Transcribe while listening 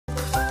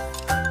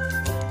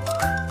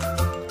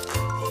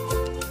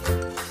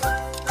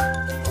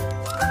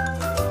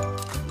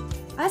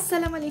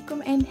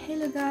Assalamualaikum and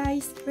hello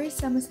guys,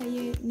 bersama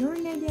saya Nur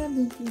Nadia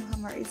binti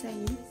Muhammad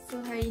ROZALI. So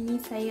hari ini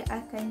saya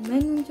akan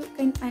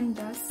menunjukkan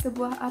anda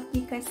sebuah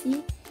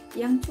aplikasi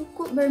yang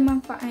cukup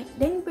bermanfaat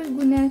dan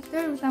berguna,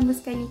 terutama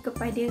sekali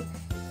kepada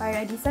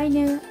para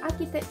designer,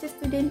 arkitektur,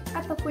 student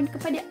ataupun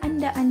kepada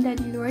anda-anda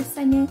di luar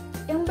sana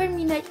yang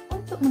berminat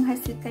untuk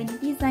menghasilkan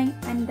desain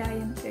anda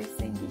yang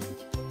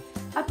tersendiri.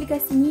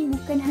 Aplikasi ini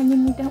bukan hanya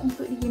mudah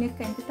untuk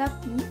digunakan,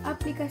 tetapi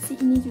aplikasi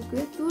ini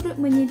juga turut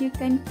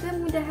menyediakan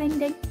kemudahan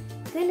dan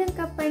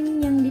kelengkapan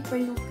yang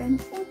diperlukan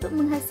untuk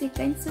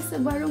menghasilkan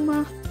sesebuah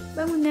rumah,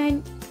 bangunan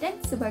dan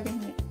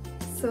sebagainya.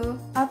 So,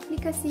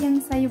 aplikasi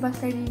yang saya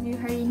bakal review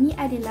hari ini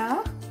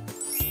adalah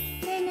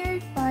Planner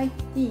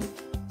 5D.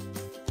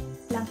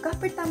 Langkah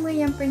pertama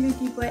yang perlu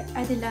dibuat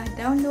adalah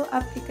download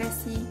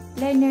aplikasi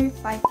Planner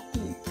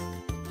 5D.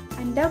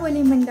 Anda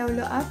boleh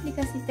mendownload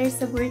aplikasi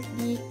tersebut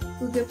di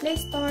Google Play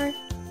Store,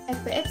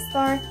 Apple App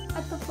Store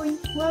ataupun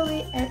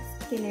Huawei App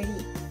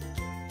Gallery.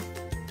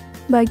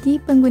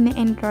 Bagi pengguna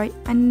Android,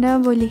 anda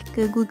boleh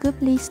ke Google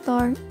Play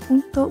Store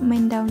untuk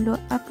mendownload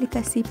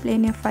aplikasi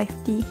Planner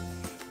 5D.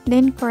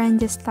 Dan korang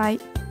just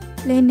type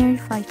Planner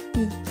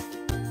 5D.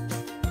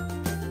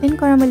 Dan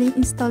korang boleh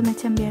install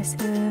macam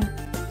biasa.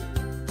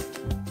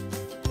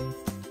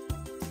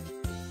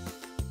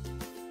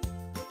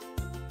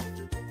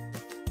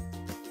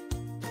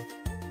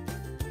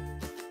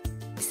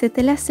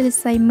 Setelah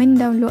selesai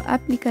mendownload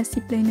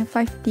aplikasi Planner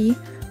 5D,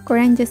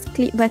 korang just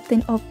klik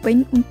button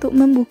open untuk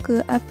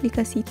membuka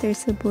aplikasi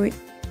tersebut.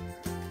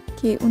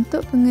 Okay,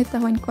 untuk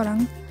pengetahuan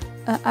korang,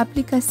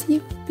 aplikasi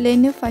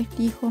Planner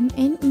 5D Home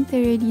and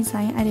Interior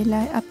Design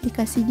adalah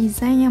aplikasi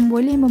desain yang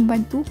boleh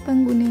membantu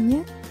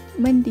penggunanya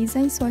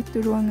mendesain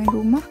suatu ruangan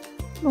rumah,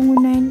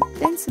 bangunan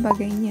dan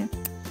sebagainya.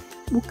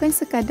 Bukan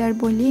sekadar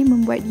boleh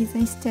membuat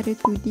desain secara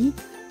 2D,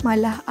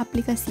 malah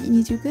aplikasi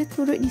ini juga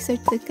turut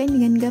disertakan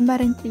dengan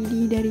gambaran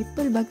 3D dari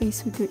pelbagai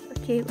sudut.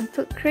 Okay,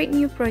 untuk create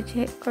new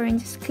project,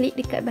 korang just klik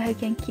dekat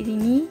bahagian kiri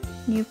ni,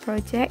 new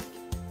project,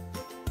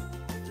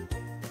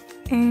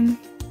 and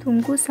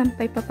tunggu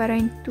sampai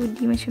paparan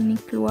 2D macam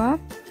ni keluar.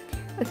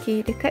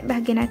 Okay, dekat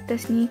bahagian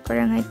atas ni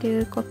korang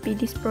ada copy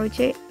this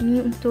project. Ni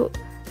untuk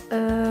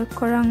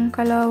korang,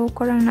 kalau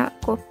korang nak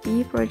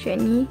copy project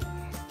ni.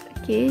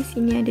 Okay,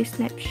 sini ada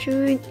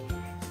snapshot,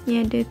 ni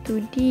ada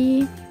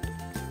 2D,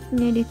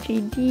 sini ada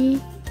 3D,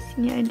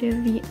 sini ada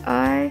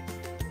VR,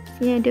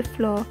 sini ada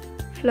floor.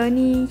 Floor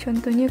ni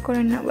contohnya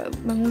korang nak buat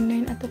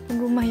bangunan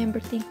ataupun rumah yang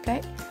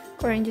bertingkat,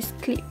 korang just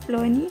klik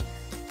floor ni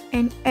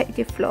and add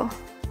the floor.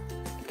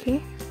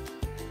 Okay,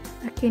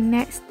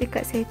 next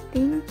dekat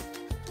setting,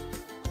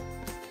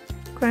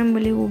 korang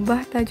boleh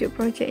ubah tajuk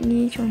projek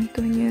ni.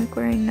 Contohnya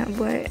korang nak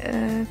buat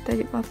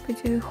tajuk apa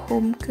je,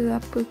 home ke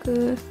apa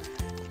ke.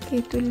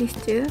 Okay, tulis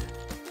je.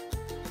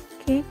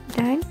 Okay,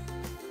 done.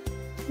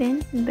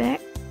 Then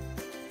back.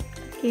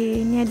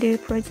 Okay, ni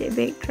ada project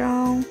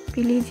background.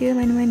 Pilih je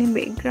mana-mana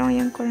background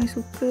yang korang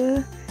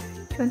suka.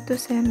 Contoh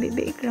saya ambil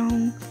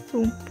background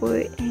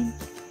rumput.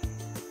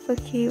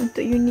 Okay,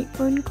 untuk unit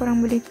pun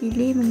korang boleh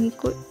pilih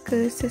mengikut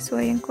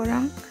kesesuaian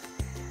korang.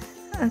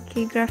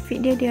 Okay,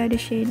 grafik dia ada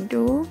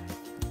shadow.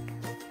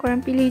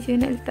 Korang pilih je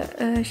nak letak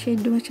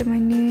shadow macam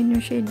mana,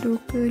 no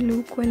shadow ke, low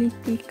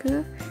quality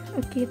ke.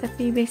 Okay,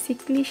 tapi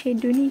basically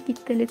shadow ni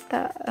kita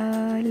letak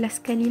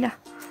last kali lah.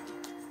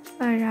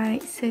 Alright,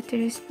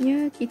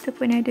 seterusnya kita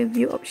pun ada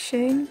view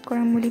option,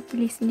 korang boleh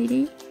pilih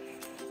sendiri.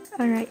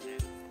 Alright,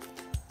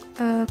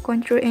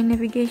 control and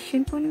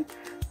navigation pun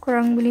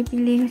korang boleh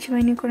pilih macam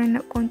mana korang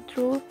nak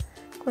control.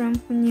 Korang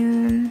punya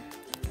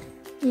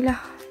ni lah,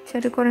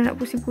 cara korang nak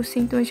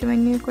pusing-pusing tu macam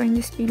mana, korang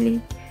just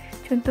pilih.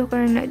 Contoh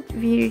korang nak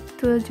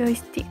virtual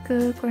joystick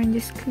ke, korang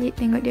just klik,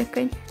 tengok dia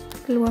akan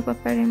keluar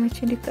paparan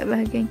macam dekat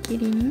bahagian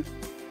kiri ni.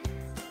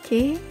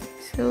 Okay,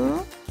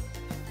 so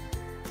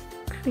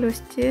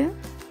close je.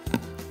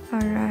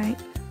 Alright.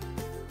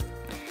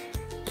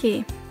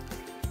 Okay,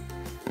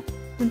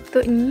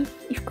 untuk ni,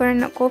 if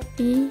korang nak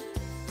copy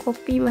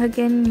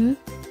bahagian ni,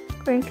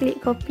 korang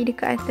klik copy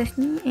dekat atas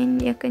ni and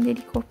dia akan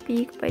jadi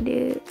copy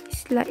kepada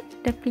slide,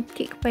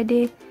 duplicate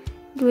kepada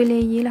dua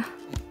layer lah.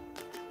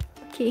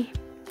 Okay,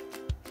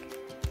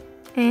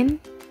 and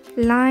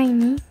line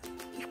ni,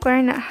 if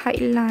korang nak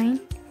hide line,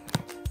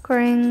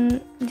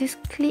 korang just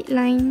klik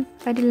line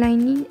pada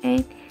line ni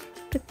and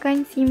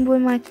tekan simbol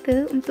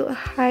mata untuk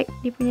hide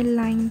dia punya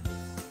line.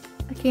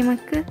 Okay,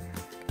 maka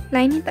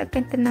line ni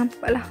takkan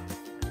ternampak lah.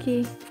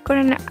 Okay, if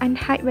korang nak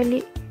unhide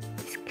balik,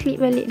 just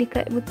klik balik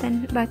dekat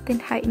button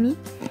hide ni.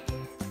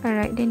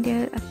 Alright, dan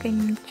dia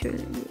akan muncul.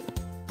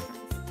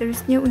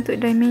 Seterusnya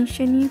untuk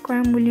dimension ni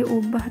korang boleh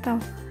ubah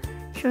tau.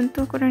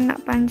 Contoh korang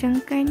nak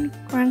panjangkan,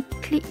 korang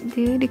klik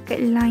je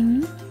dekat line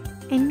ni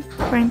and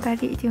korang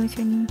tarik je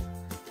macam ni.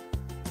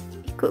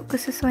 Ikut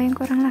kesesuaian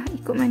korang lah,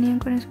 ikut mana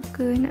yang korang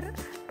suka, nak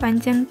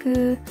panjang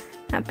ke,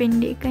 nak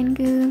pendekkan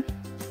ke.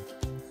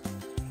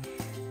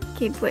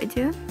 Okay, buat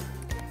je.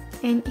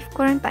 And if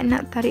korang tak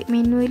nak tarik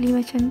manually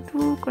macam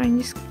tu,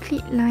 korang just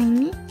klik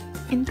line ni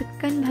and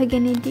tekan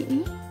bahagian edit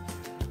ni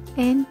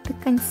and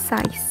tekan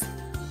size.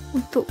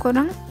 Untuk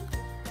korang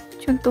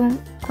contoh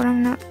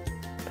korang nak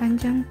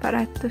panjang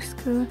 400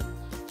 ke.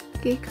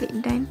 Okay, klik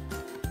done.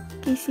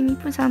 Okay, sini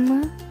pun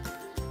sama.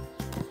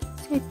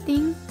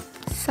 Setting,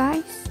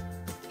 size,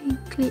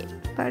 and klik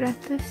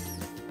 400.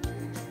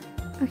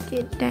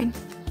 Okay, done.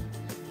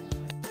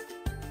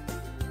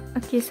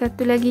 Okay,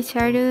 satu lagi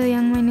cara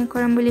yang mana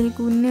korang boleh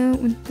guna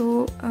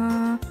untuk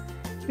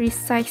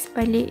resize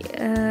balik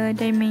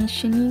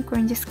dimension ni.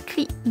 Korang just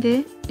klik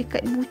dia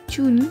dekat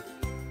bucu ni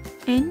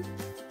and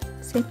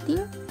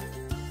setting,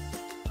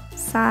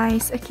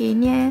 size. Okay,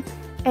 ni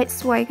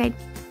XY kan,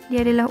 dia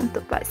adalah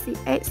untuk paksi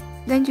X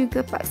dan juga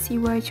paksi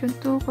Y.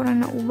 Contoh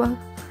korang nak ubah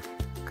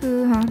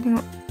ke,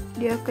 tengok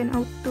dia akan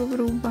auto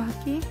berubah.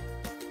 Okay,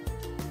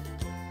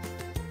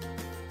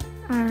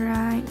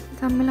 alright,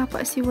 samalah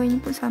paksi Y ni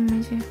pun sama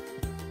je.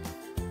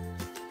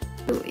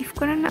 So if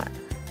korang nak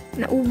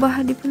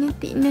ubah dia punya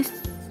thickness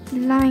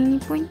line ni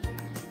pun,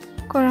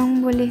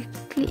 korang boleh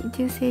klik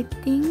je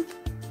setting,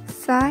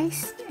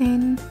 size,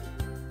 and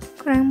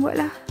korang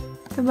buatlah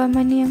tebal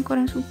mana yang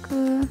korang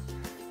suka.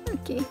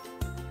 Okay,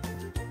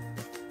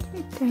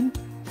 done.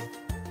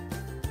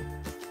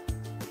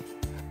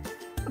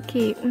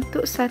 Okay,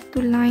 untuk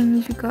satu line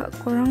ni juga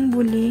korang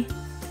boleh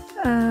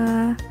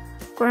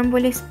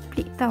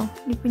split tau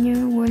dia punya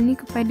wall ni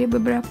kepada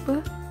beberapa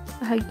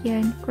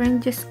bahagian.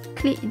 Korang just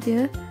klik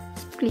je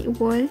split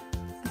wall.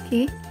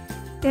 Okay,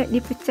 dan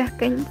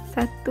dipecahkan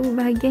satu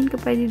bahagian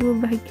kepada dua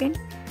bahagian.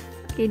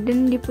 Okay,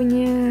 dan dia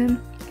punya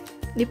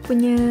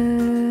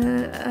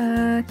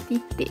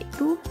titik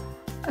tu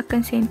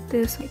akan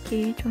center.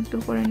 Okay, contoh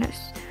korang nak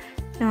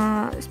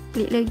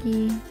split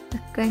lagi,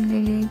 tekan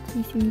lagi,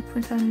 sini pun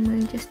sama,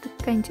 just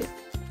tekan je.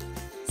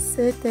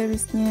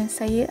 Seterusnya,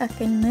 saya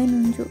akan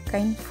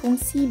menunjukkan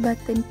fungsi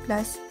button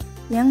plus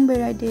yang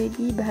berada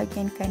di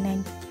bahagian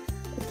kanan.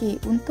 Okey,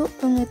 untuk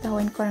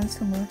pengetahuan korang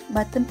semua,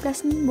 button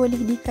plus ni boleh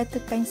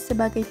dikatakan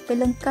sebagai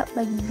pelengkap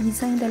bagi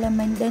desain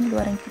dalaman dan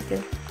luaran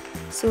kita.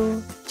 So,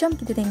 jom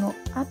kita tengok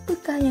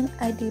apakah yang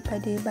ada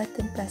pada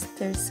button plus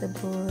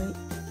tersebut.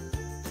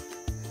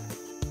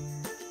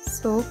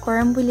 So,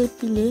 korang boleh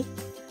pilih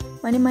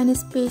mana-mana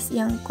space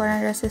yang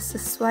korang rasa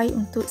sesuai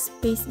untuk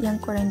space yang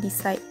korang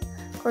decide.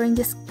 Korang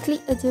just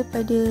klik aja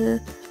pada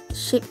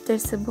shape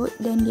tersebut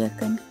dan dia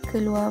akan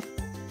keluar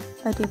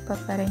pada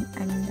paparan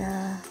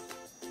anda.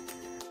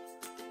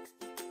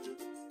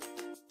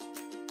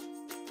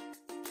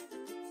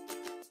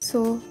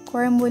 So,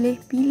 korang boleh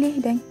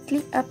pilih dan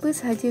klik apa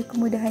sahaja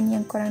kemudahan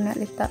yang korang nak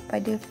letak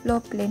pada floor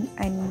plan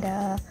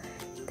anda.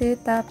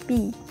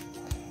 Tetapi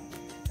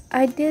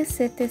ada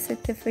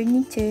serta-serta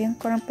furniture yang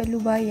korang perlu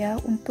bayar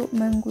untuk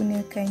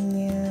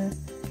menggunakannya.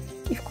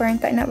 If korang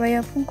tak nak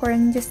bayar pun,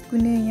 korang just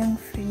guna yang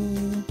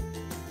free.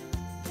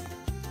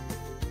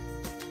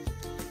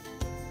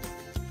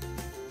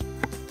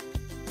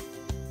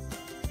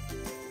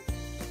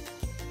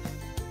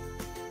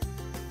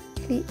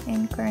 Klik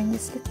and korang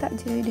just letak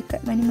je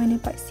dekat mana-mana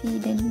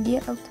paksi dan dia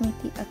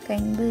automatik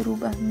akan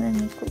berubah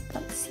mengikut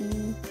paksi.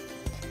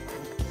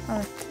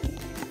 Okay.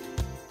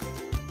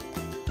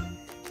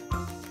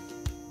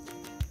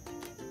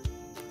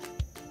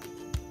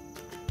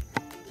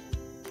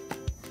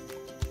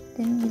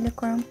 Dan bila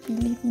korang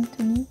pilih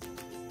pintu ni,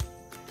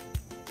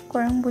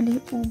 korang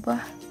boleh ubah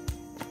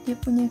dia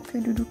punya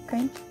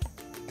kedudukan,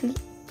 klik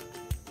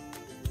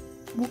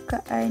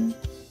bukaan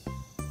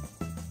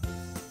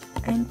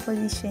and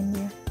position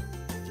dia.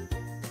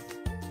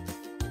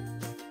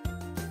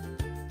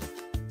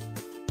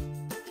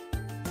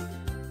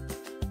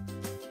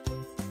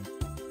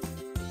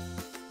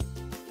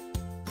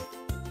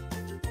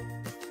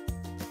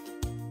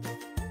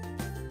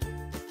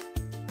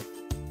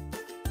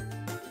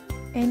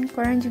 And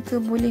korang juga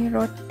boleh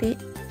rotate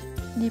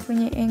dia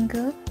punya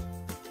angle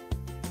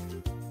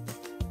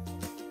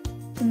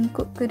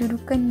mengikut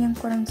kedudukan yang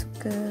korang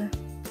suka.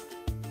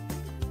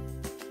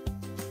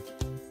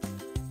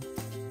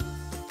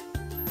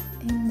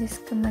 And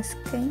just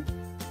kemaskan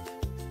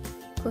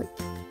ikut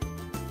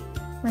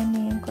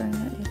mana yang korang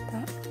nak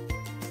letak.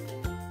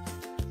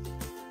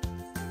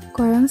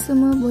 Korang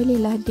semua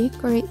bolehlah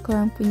decorate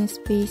korang punya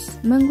space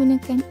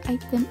menggunakan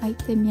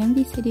item-item yang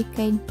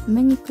disediakan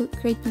mengikut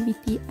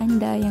kreativiti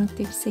anda yang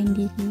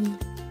tersendiri.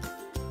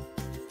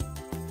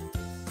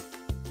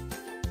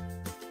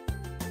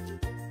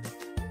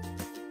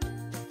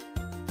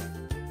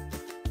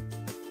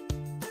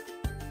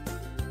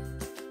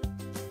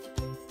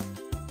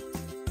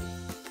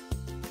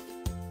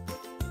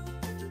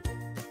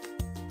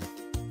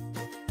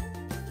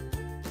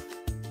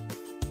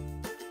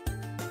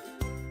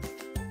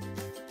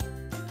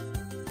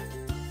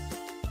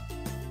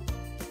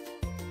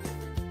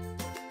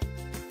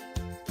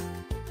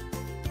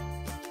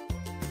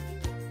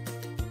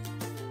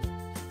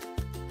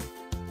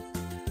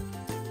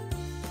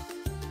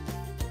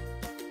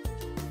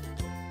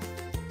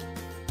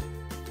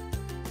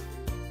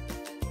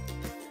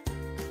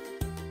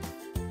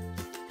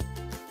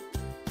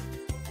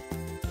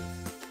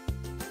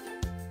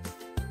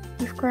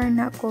 If korang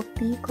nak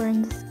copy,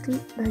 korang just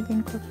klik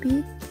bahagian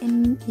copy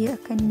and dia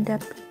akan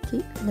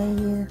duplicate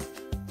layer.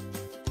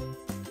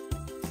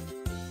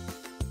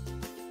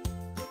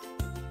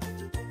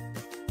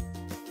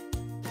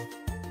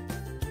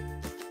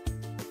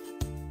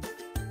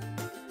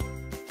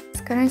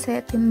 sekarang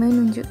saya akan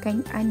menunjukkan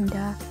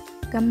anda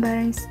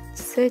gambaran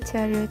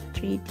secara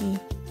 3D.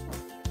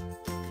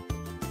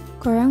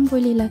 Korang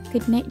bolehlah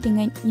connect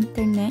dengan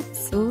internet,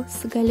 so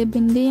segala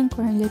benda yang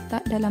korang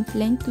letak dalam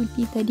plan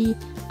 2D tadi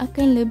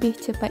akan lebih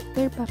cepat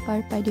terpapar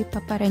pada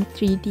paparan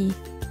 3D.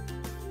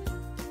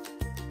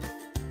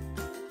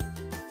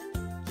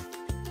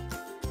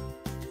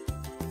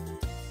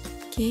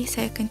 Okay,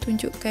 saya akan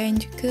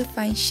tunjukkan juga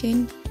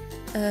function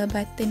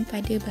button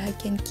pada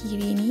bahagian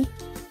kiri ni.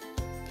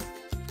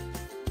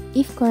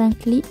 If korang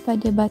klik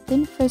pada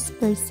button first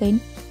person,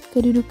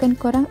 kedudukan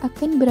korang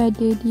akan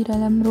berada di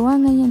dalam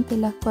ruangan yang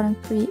telah korang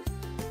create.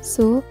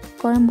 So,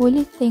 korang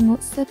boleh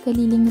tengok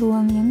sekeliling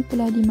ruang yang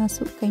telah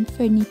dimasukkan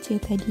furniture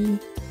tadi.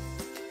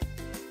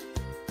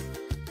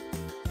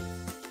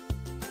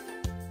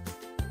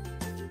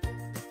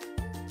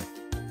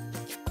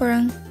 If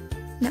korang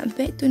nak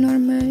back to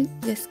normal,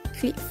 just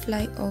klik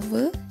fly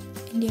over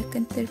and dia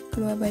akan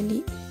terkeluar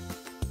balik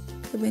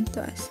ke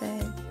bentuk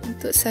asal.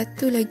 Untuk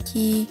satu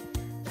lagi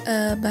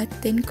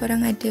button,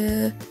 korang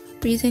ada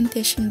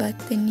presentation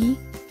button ni,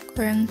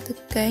 korang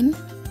tekan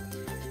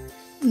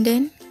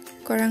dan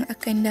korang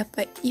akan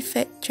dapat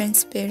efek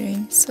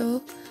transparent.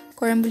 So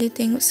korang boleh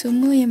tengok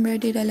semua yang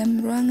berada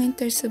dalam ruangan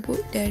tersebut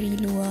dari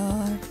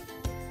luar.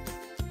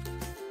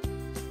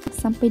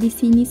 Sampai di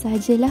sini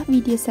sahajalah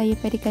video saya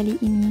pada kali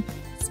ini.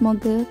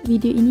 Semoga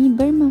video ini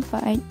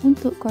bermanfaat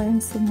untuk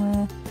korang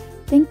semua.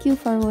 Thank you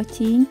for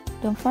watching.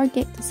 Don't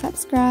forget to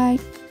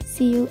subscribe.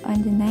 See you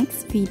on the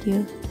next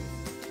video.